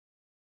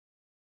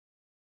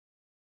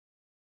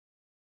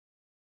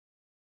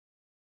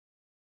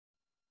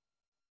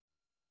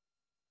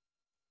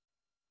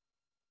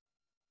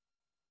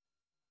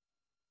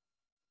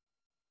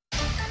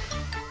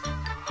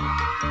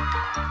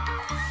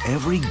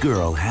Every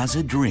girl has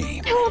a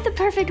dream. I want the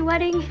perfect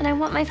wedding, and I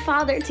want my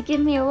father to give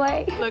me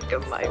away. Look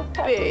at my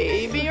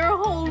baby, your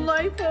whole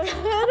life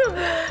ahead of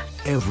it.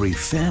 Every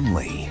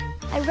family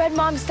I read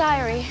Mom's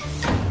diary.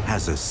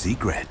 has a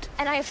secret.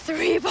 And I have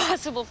 3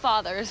 possible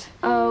fathers.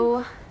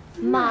 Oh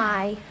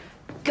my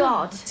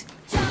God.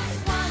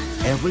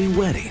 Every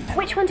wedding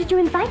Which one did you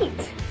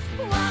invite?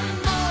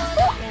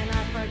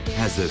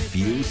 has a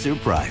few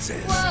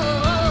surprises.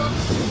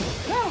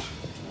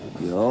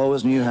 You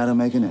always knew how to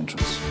make an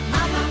entrance.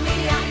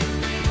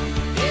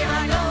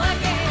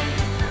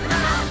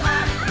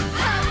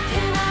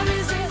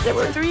 There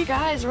were 3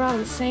 guys around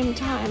the same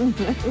time.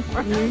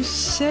 You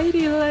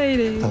shady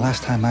lady. The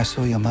last time I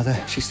saw your mother,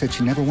 she said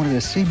she never wanted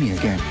to see me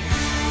again.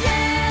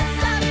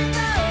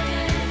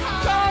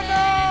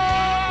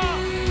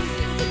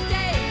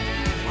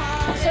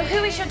 So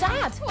who is your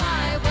dad?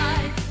 I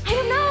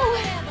don't know.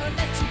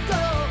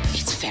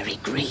 It's very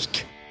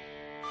Greek.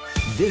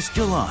 This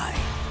July,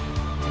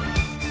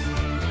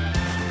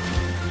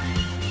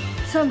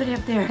 Somebody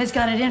up there has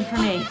got it in for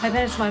me. I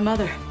bet it's my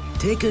mother.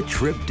 take a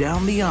trip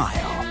down the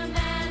aisle.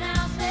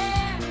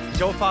 Is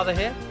your father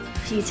here?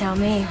 You tell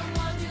me.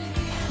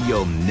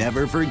 You'll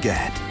never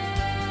forget.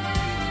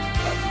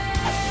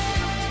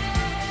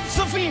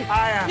 Sophie!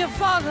 Your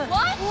father.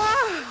 What?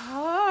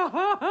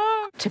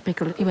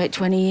 Typical. You wait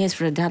 20 years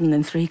for a dad and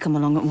then 3 come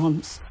along at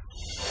once.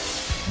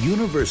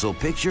 Universal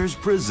Pictures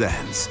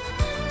presents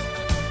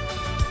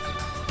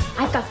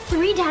I've got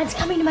 3 dads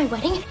coming to my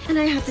wedding, and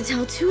I have to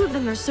tell 2 of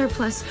them are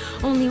surplus.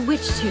 Only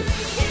which 2?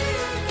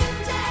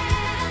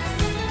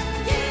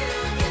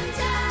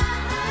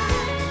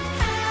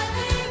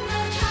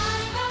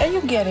 Are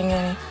you getting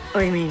any?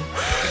 What do you mean?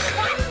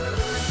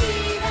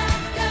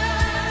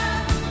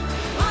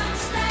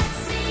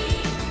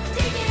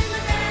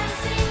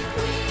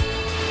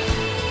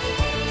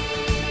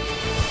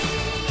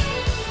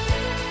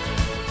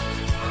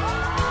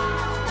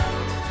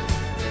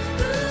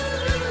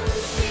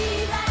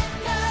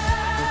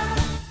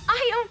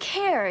 I don't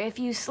care if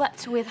you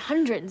slept with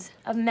hundreds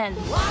of men.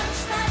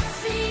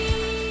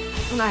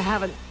 And I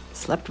haven't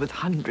slept with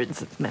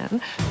hundreds of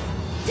men.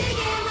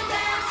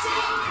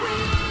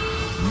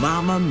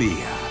 Mamma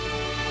Mia.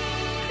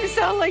 You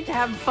sound like you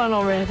have fun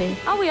already.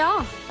 Oh, we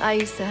are. I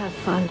used to have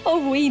fun.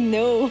 Oh, we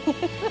know.